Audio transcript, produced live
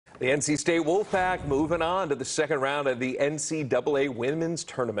The NC State Wolfpack moving on to the second round of the NCAA Women's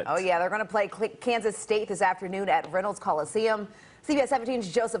Tournament. Oh, yeah, they're going to play Kansas State this afternoon at Reynolds Coliseum. CBS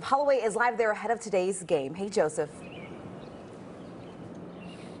 17's Joseph Holloway is live there ahead of today's game. Hey, Joseph.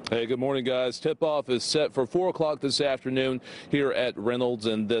 Hey, good morning, guys. Tip-off is set for 4 o'clock this afternoon here at Reynolds,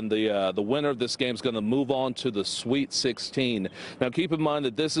 and then the winner of this game is going to move on to the Sweet 16. Now, keep in mind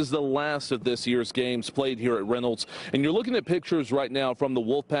that this is the last of this year's games played here at Reynolds, and you're looking at pictures right now from the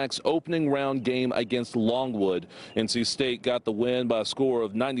Wolfpack's opening round game against Longwood. NC State got the win by a score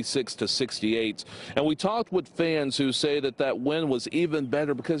of 96-68, and we talked with fans who say that that win was even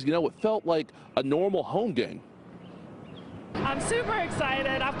better because, you know, it felt like a normal home game. I'm super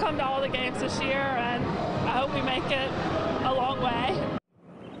excited. I've come to all the games this year, and I hope we make it a long way.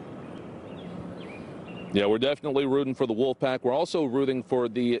 Yeah, we're definitely rooting for the Wolfpack. We're also rooting for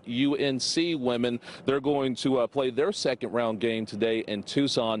the UNC women. They're going to play their second round game today in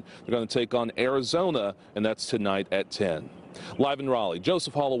Tucson. They're going to take on Arizona, and that's tonight at 10. Live in Raleigh,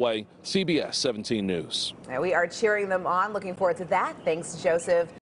 Joseph Holloway, CBS 17 News. We are cheering them on. Looking forward to that. Thanks, Joseph.